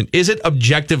my question. Is it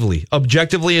objectively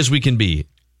as we can be,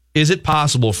 is it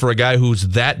possible for a guy who's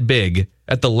that big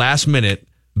at the last minute,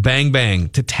 bang, bang,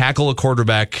 to tackle a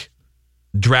quarterback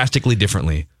drastically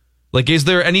differently? Like, is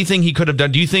there anything he could have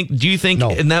done? Do you think No.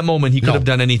 in that moment he could have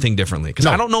done anything differently? Because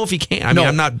I don't know if he can. I mean,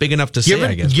 I'm not big enough to say,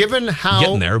 I guess. Given how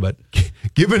getting there, but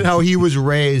given how he was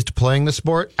raised playing the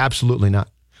sport, absolutely not.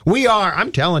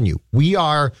 I'm telling you, we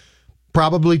are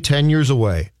probably 10 years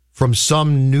away from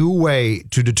some new way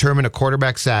to determine a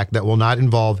quarterback sack that will not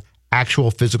involve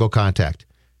actual physical contact.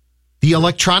 The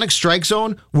electronic strike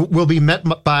zone will be met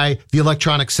by the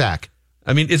electronic sack.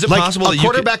 I mean, is it like possible that a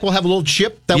quarterback will have a little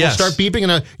chip that will start beeping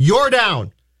and you're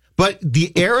down? But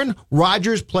the Aaron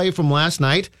Rodgers play from last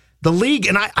night, the league,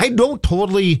 and I don't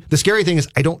totally, the scary thing is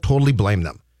I don't totally blame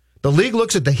them. The league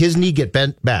looks at his knee get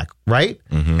bent back, right?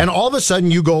 Mm-hmm. And all of a sudden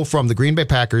you go from the Green Bay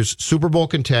Packers, Super Bowl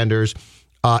contenders,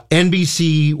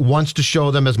 NBC wants to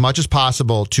show them as much as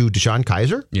possible to DeShone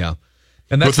Kizer. Yeah.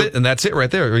 And that's it. And that's it right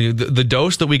there. The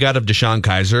dose that we got of DeShone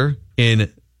Kizer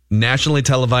in nationally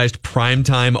televised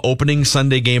primetime opening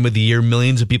Sunday game of the year,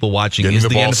 millions of people watching, getting is the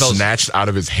ball NFL's snatched out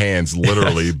of his hands,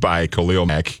 literally by Khalil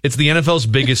Mack. It's the NFL's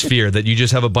biggest fear that you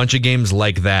just have a bunch of games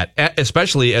like that,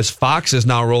 especially as Fox is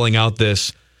now rolling out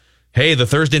this, hey, the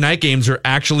Thursday night games are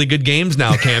actually good games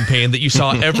now campaign that you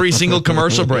saw every single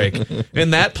commercial break.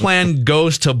 And that plan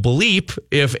goes to bleep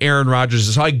if Aaron Rodgers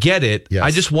is. So I get it. Yes.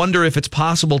 I just wonder if it's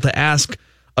possible to ask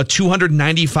a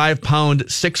 295-pound,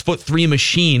 6'3"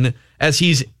 machine as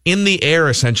he's in the air,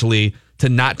 essentially, to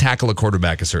not tackle a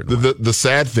quarterback a certain way. The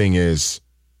sad thing is,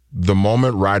 the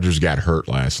moment Rodgers got hurt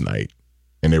last night,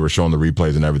 and they were showing the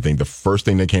replays and everything, the first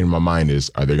thing that came to my mind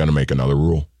is, are they going to make another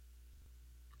rule?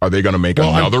 Are they going to make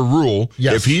another rule?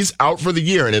 Yes. If he's out for the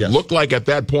year, and it looked like at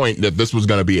that point that this was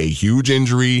going to be a huge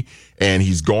injury, and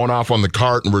he's going off on the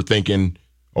cart, and we're thinking,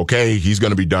 okay, he's going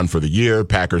to be done for the year,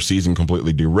 Packers season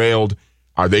completely derailed.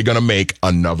 Are they going to make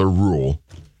another rule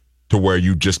to where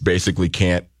you just basically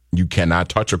cannot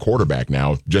touch a quarterback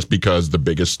now just because the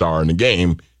biggest star in the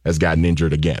game has gotten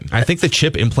injured again? I think the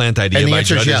chip implant idea by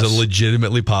Judd is a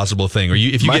legitimately possible thing. Or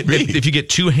if you get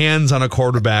two hands on a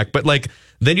quarterback, but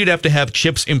then you'd have to have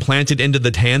chips implanted into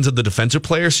the hands of the defensive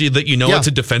player so that it's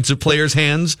a defensive player's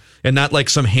hands and not like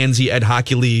some handsy Ed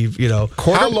Hockey,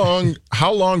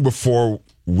 How long before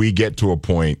we get to a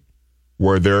point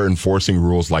where they're enforcing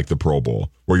rules like the Pro Bowl,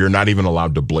 where you're not even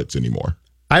allowed to blitz anymore?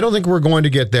 I don't think we're going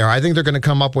to get there. I think they're going to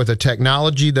come up with a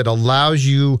technology that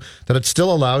it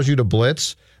still allows you to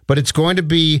blitz, but it's going to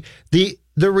be the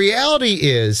reality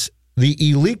is the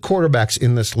elite quarterbacks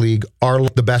in this league are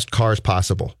the best cars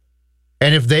possible.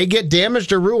 And if they get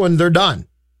damaged or ruined, they're done.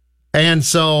 And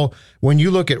so when you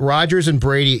look at Rodgers and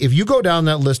Brady, if you go down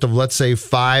that list of, let's say,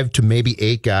 5 to maybe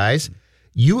 8 guys,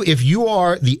 if you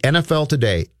are the NFL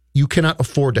today, you cannot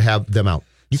afford to have them out.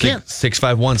 You can't.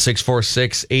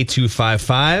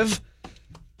 651-646-8255.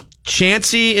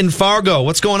 Chancey in Fargo.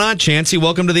 What's going on, Chancey?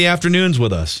 Welcome to the afternoons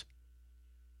with us.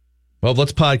 Well,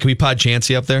 let's pod. Can we pod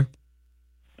Chancey up there?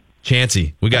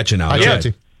 Chancey, we got you now. Hi,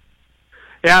 Chancey.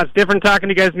 Yeah, it's different talking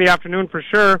to you guys in the afternoon for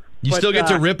sure. You still get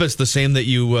to rip us the same that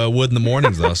you would in the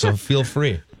mornings, though, so feel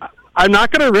free. I'm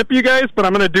not going to rip you guys, but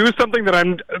I'm going to do something that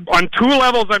I'm on 2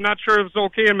 levels I'm not sure if it's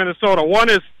okay in Minnesota. One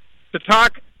is to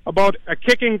talk about a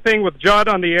kicking thing with Judd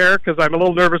on the air because I'm a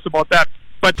little nervous about that.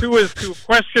 But 2 is to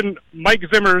question Mike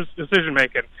Zimmer's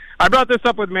decision-making. I brought this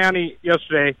up with Manny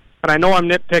yesterday, and I know I'm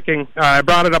nitpicking. I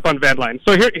brought it up on Vedline.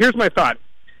 So here's my thought.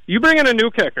 You bring in a new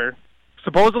kicker,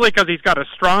 supposedly because he's got a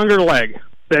stronger leg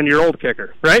than your old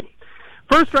kicker, right?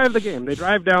 First drive of the game, they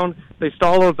drive down, they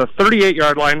stall at the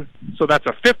 38-yard line, so that's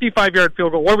a 55-yard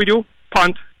field goal. What do we do?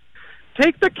 Punt.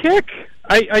 Take the kick.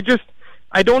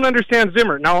 I don't understand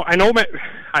Zimmer. Now, I know what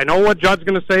Judd's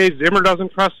going to say. Zimmer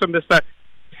doesn't trust him, this, that.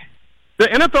 The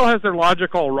NFL has their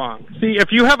logic all wrong. See,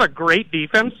 if you have a great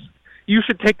defense, you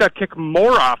should take that kick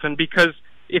more often because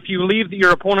if you leave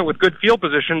your opponent with good field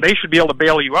position, they should be able to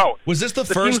bail you out. Was this the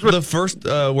first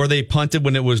where they punted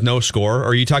when it was no score, or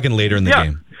are you talking later in the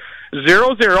game?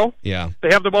 0-0. Yeah. They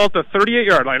have the ball at the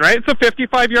 38-yard line, right? It's a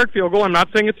 55-yard field goal. I'm not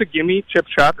saying it's a gimme chip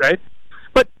shot, right?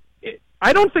 But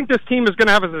I don't think this team is going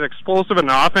to have as explosive an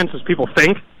offense as people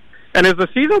think. And as the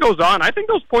season goes on, I think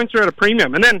those points are at a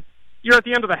premium. And then you're at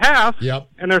the end of the half,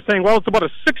 and they're saying, well, it's about a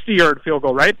 60-yard field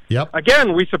goal, right?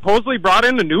 Again, we supposedly brought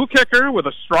in a new kicker with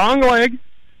a strong leg.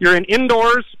 You're in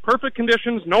indoors, perfect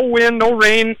conditions, no wind, no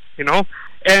rain, you know.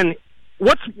 And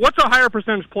what's a higher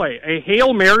percentage play? A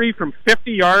Hail Mary from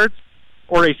 50 yards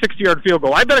or a 60-yard field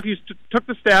goal? I bet if you took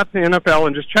the stats in the NFL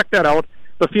and just checked that out,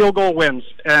 the field goal wins.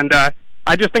 And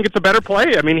I just think it's a better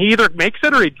play. I mean, he either makes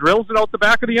it or he drills it out the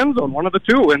back of the end zone, one of the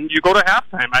two, and you go to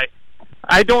halftime.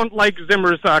 I don't like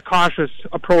Zimmer's cautious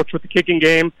approach with the kicking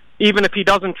game. Even if he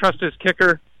doesn't trust his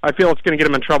kicker, I feel it's going to get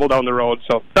him in trouble down the road.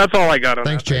 So that's all I got on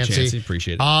Thanks, that. Chancey.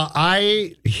 Appreciate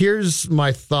it. Here's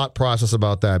my thought process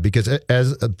about that, because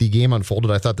as the game unfolded,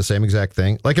 I thought the same exact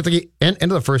thing. Like at the end of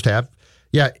the first half,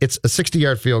 yeah, it's a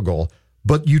 60-yard field goal,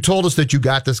 but you told us that you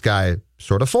got this guy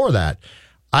sort of for that.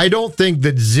 I don't think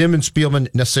that Zim and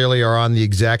Spielman necessarily are on the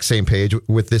exact same page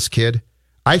with this kid.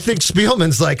 I think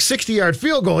Spielman's like 60-yard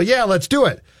field goal, yeah, let's do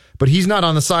it. But he's not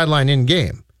on the sideline in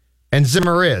game. And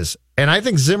Zimmer is. And I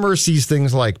think Zimmer sees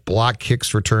things like block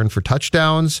kicks return for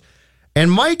touchdowns.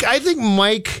 And I think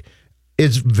Mike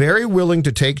is very willing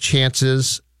to take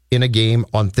chances in a game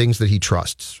on things that he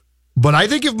trusts. But I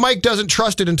think if Mike doesn't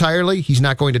trust it entirely, he's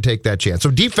not going to take that chance. So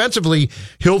defensively,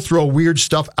 he'll throw weird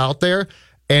stuff out there,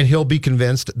 and he'll be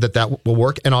convinced that will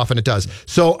work, and often it does.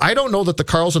 So I don't know that the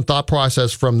Carlson thought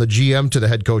process from the GM to the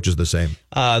head coach is the same.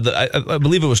 I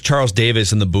believe it was Charles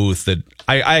Davis in the booth that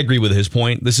I agree with his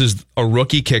point. This is a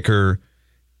rookie kicker,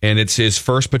 and it's his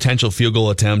first potential field goal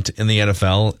attempt in the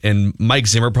NFL. And Mike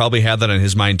Zimmer probably had that on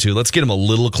his mind too. Let's get him a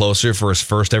little closer for his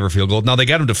first ever field goal. Now they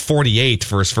got him to 48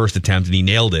 for his first attempt, and he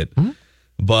nailed it. Mm-hmm.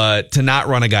 But to not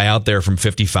run a guy out there from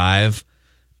 55,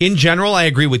 in general, I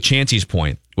agree with Chancey's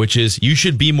point, which is you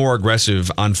should be more aggressive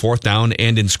on fourth down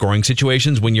and in scoring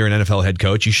situations when you're an NFL head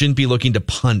coach. You shouldn't be looking to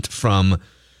punt from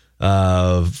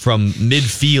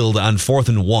midfield on 4th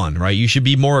and 1, right? You should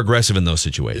be more aggressive in those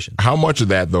situations. How much of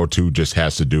that, though, too, just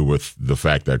has to do with the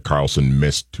fact that Carlson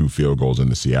missed 2 field goals in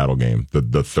the Seattle game,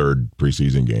 the third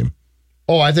preseason game?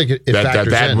 Oh, I think it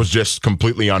factors that in. was just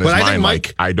completely on his mind.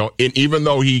 Mike, even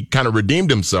though he kind of redeemed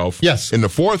himself in the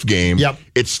fourth game,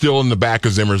 it's still in the back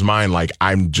of Zimmer's mind. Like,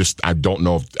 I don't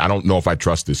know if I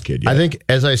trust this kid yet. I think,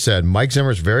 as I said, Mike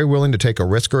Zimmer's very willing to take a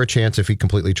risk or a chance if he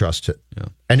completely trusts it. Yeah.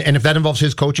 And if that involves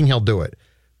his coaching, he'll do it.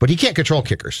 But he can't control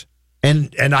kickers.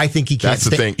 And I think he can't. That's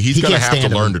the thing. He's going to have to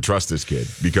learn to trust this kid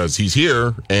because he's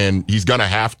here and he's going to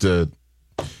have to.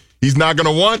 He's not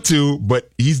going to want to,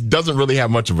 but he doesn't really have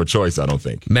much of a choice, I don't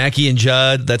think. Mackie and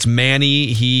Judd, that's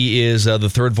Manny. He is the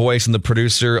third voice and the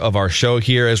producer of our show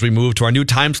here as we move to our new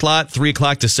time slot, 3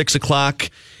 o'clock to 6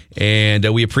 o'clock.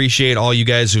 And we appreciate all you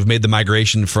guys who've made the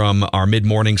migration from our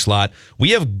mid-morning slot. We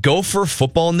have Gopher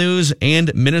football news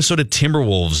and Minnesota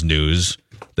Timberwolves news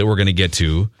that we're going to get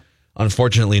to.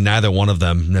 Unfortunately, neither one of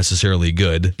them necessarily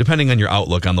good, depending on your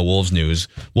outlook on the Wolves news.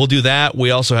 We'll do that.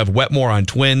 We also have Wetmore on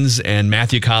Twins and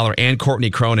Matthew Collar and Courtney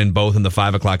Cronin both in the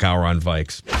 5 o'clock hour on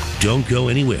Vikes. Don't go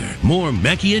anywhere. More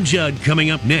Mackie and Judd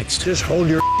coming up next. Just hold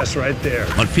your ass right there.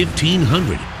 On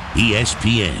 1500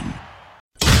 ESPN.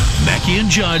 Mackie and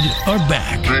Judd are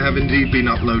back. I have indeed been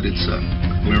uploaded, sir.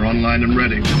 We're online and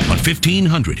ready. On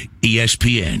 1500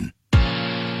 ESPN.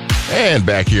 And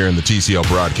back here in the TCL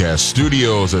broadcast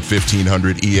studios at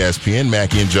 1500 ESPN,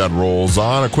 Mackie and Judd rolls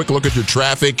on. A quick look at your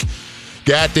traffic.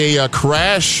 Got a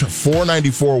crash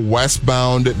 494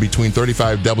 westbound between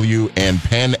 35W and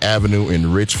Penn Avenue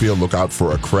in Richfield. Look out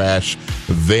for a crash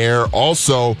there.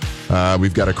 Also,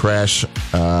 we've got a crash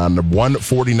on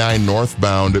 149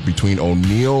 northbound between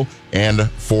O'Neill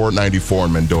and 494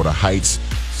 in Mendota Heights.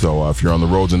 So if you're on the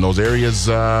roads in those areas,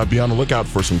 be on the lookout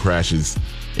for some crashes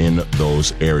in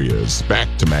those areas. Back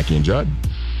to Mackie and Judd.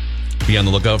 Be on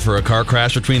the lookout for a car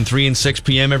crash between 3 and 6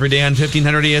 p.m. every day on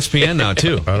 1500 ESPN now,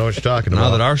 too. I know what you're talking about.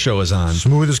 Now that our show is on.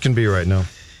 Smooth as can be right now.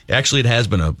 Actually, it has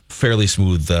been a fairly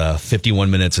smooth 51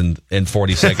 minutes and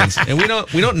 40 seconds. And we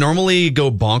don't normally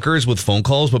go bonkers with phone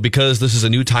calls, but because this is a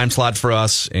new time slot for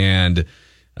us and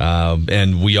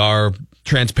we are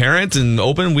transparent and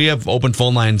open, we have open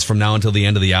phone lines from now until the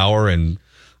end of the hour and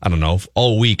I don't know,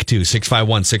 all week too.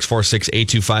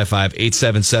 651-646-8255,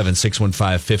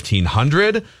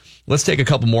 877-615-1500. Let's take a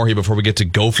couple more here before we get to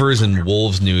Gophers and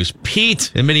Wolves news.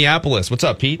 Pete in Minneapolis. What's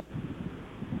up, Pete?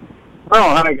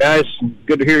 Oh, hi, guys.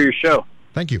 Good to hear your show.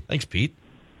 Thank you. Thanks, Pete.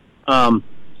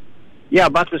 Yeah,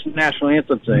 about this national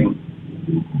anthem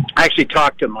thing. I actually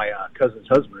talked to my cousin's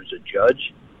husband, who's a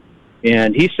judge,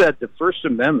 And he said the First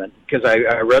Amendment, because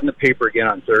I read in the paper again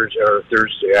on Thursday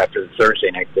after the Thursday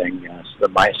night thing,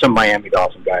 some Miami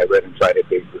Dolphin guy read inside a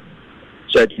paper,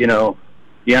 said,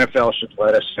 the NFL should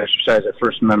let us exercise our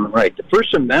First Amendment right. The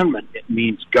First Amendment, it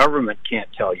means government can't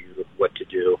tell you what to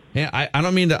do. Yeah, I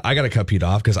don't mean to, I got to cut Pete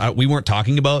off because we weren't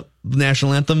talking about the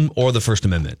national anthem or the First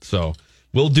Amendment. So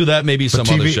we'll do that maybe some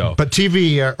other show. But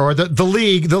TV or the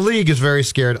league is very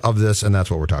scared of this, and that's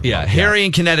what we're talking about. Yeah, Harry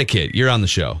in Connecticut, you're on the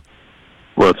show.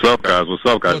 What's up, guys? What's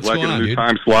Liking going on, the new dude?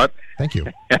 time slot? Thank you.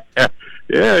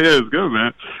 Yeah, it's good,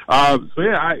 man. I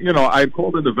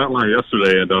called in the vent line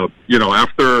yesterday, and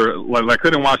after I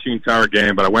couldn't watch the entire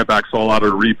game, but I went back, saw a lot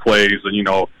of the replays, and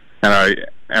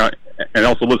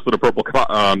also listened to the Purple, the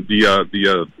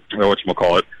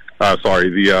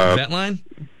vent line.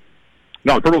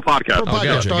 No, the Purple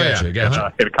Podcast.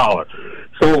 Gotcha. Hit a collar.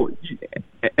 So,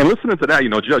 and listening to that,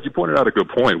 Judge, you pointed out a good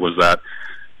point, was that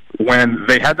when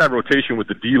they had that rotation with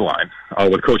the D-line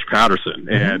with Coach Patterson,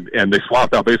 and they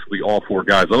swapped out basically all four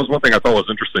guys, that was one thing I thought was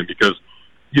interesting because,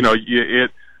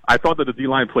 I thought that the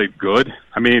D-line played good.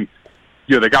 I mean,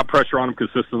 they got pressure on them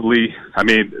consistently. I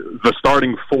mean, the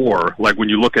starting four, like when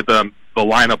you look at them, the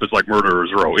lineup is like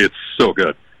Murderer's Row. It's so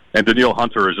good. And Danielle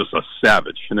Hunter is just a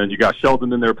savage. And then you got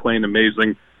Sheldon in there playing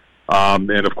amazing.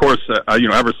 And of course,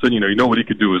 Everson, you know what he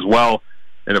could do as well.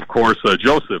 And of course,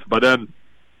 Joseph. But then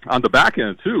on the back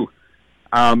end too,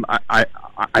 I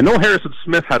know Harrison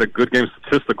Smith had a good game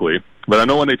statistically, but I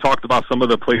know when they talked about some of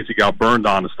the plays he got burned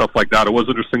on and stuff like that, it was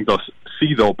interesting to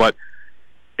see though. But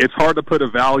it's hard to put a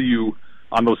value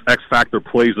on those X-factor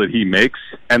plays that he makes,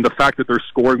 and the fact that they're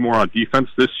scoring more on defense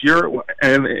this year.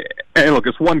 And look,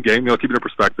 it's one game, keep it in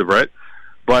perspective, right?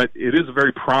 But it is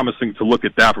very promising to look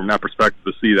at that from that perspective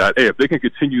to see that, hey, if they can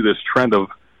continue this trend of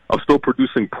still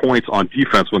producing points on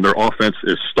defense when their offense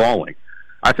is stalling,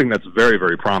 I think that's very,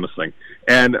 very promising.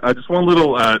 And just one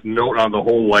little note on the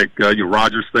whole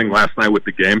Rodgers thing last night with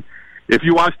the game. If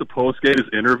you watch the post-game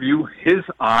interview, his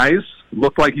eyes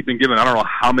looked like he'd been given I don't know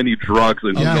how many drugs.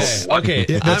 And Okay.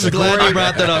 I'm glad you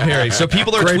brought that up, Harry. So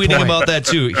people are tweeting about that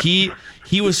too.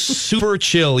 He was super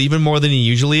chill, even more than he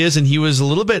usually is, and he was a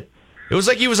little bit. It was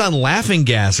like he was on laughing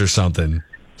gas or something.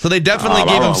 So they definitely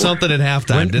gave him something at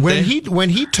halftime, didn't they? When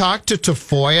he talked to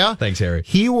Tafoya, thanks, Harry,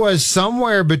 he was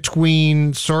somewhere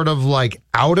between sort of like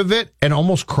out of it and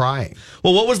almost crying.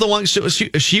 Well, what was the one she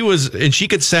was, and she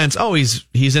could sense,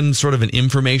 he's in sort of an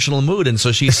informational mood, and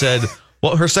so she said,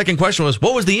 well, her second question was,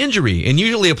 what was the injury? And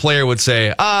usually a player would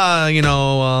say, I'm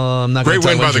not going to great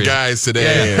win by the guys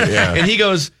today. Yeah. And he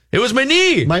goes, it was my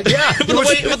knee. But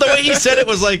the way he said it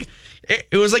was like,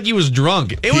 it was like he was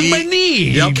drunk. It was my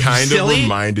knee. He kind of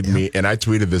reminded me, and I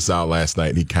tweeted this out last night,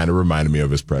 and he kind of reminded me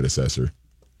of his predecessor.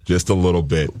 Just a little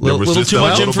bit. There was just too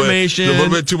much information. A little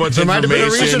bit too much information. There might have been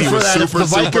a reason for that if the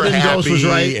Vicodin dose was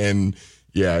right. And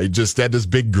he just had this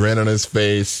big grin on his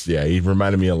face. Yeah, he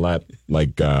reminded me a lot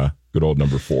like good old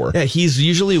number 4. Yeah, he's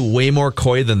usually way more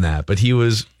coy than that, but he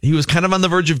was kind of on the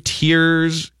verge of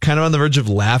tears, kind of on the verge of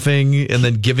laughing, and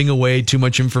then giving away too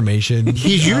much information.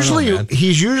 He's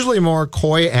usually more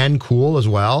coy and cool as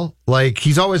well. Like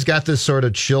he's always got this sort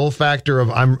of chill factor of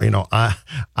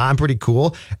I'm pretty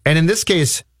cool. And in this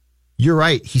case, you're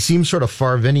right. He seems sort of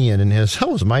Farvinian in his, that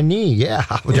was my knee. Yeah.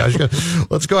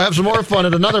 Let's go have some more fun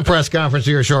at another press conference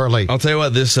here shortly. I'll tell you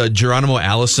what, this Geronimo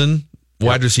Allison,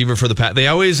 wide receiver for the Pat. They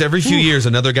always, every few years,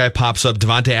 another guy pops up.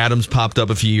 Devontae Adams popped up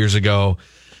a few years ago.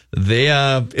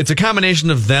 It's a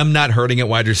combination of them not hurting at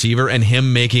wide receiver and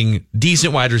him making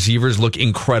decent wide receivers look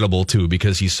incredible too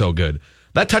because he's so good.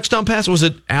 That touchdown pass, was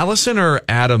it Allison or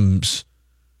Adams?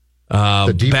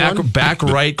 Back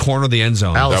right corner of the end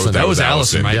zone. That was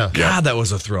Allison, right? Yeah. God, that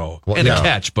was a throw and a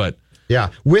catch, but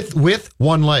with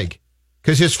one leg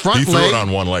because his front leg. He threw it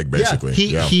on one leg basically.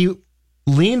 He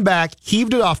leaned back,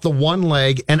 heaved it off the one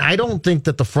leg, and I don't think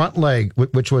that the front leg,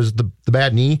 which was the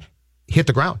bad knee, hit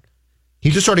the ground. He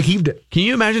just sort of heaved it. Can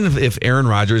you imagine if Aaron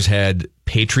Rodgers had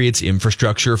Patriots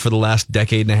infrastructure for the last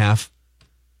decade and a half?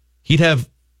 He'd have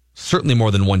certainly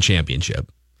more than one championship.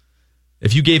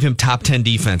 If you gave him top 10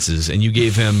 defenses and you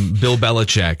gave him Bill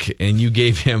Belichick and you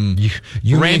gave him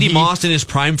Randy Moss in his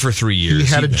prime for 3 years. He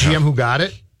had a GM who got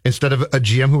it instead of a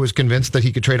GM who was convinced that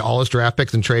he could trade all his draft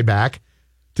picks and trade back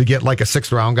to get like a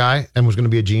 6th round guy and was going to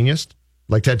be a genius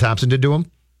like Ted Thompson did to him.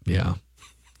 Yeah.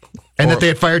 And that they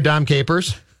had fired Dom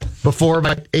Capers before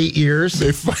about 8 years.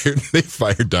 They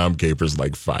fired Dom Capers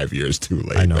like 5 years too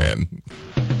late, man.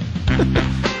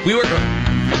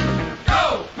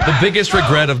 The biggest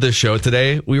regret of this show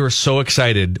today, we were so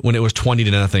excited when it was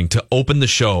 20-0 to open the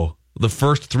show, the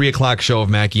first 3 o'clock show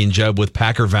of Mackie and Jeb with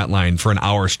Packer Vent Line for an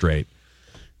hour straight.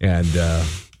 And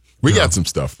We got some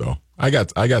stuff though. I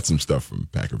got some stuff from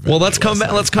Packer. Well, let's come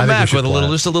back. Let's come back with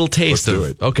just a little taste Let's do of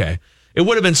it. Okay. It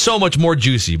would have been so much more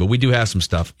juicy, but we do have some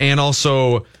stuff. And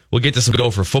also, we'll get to some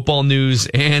Gopher football news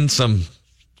and some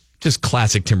just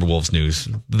classic Timberwolves news.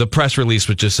 The press release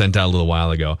was just sent out a little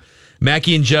while ago.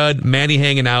 Mackie and Judd, Manny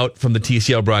hanging out from the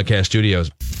TCL broadcast studios.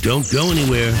 Don't go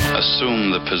anywhere.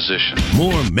 Assume the position.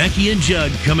 More Mackie and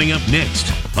Judd coming up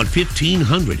next on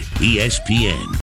 1500 ESPN.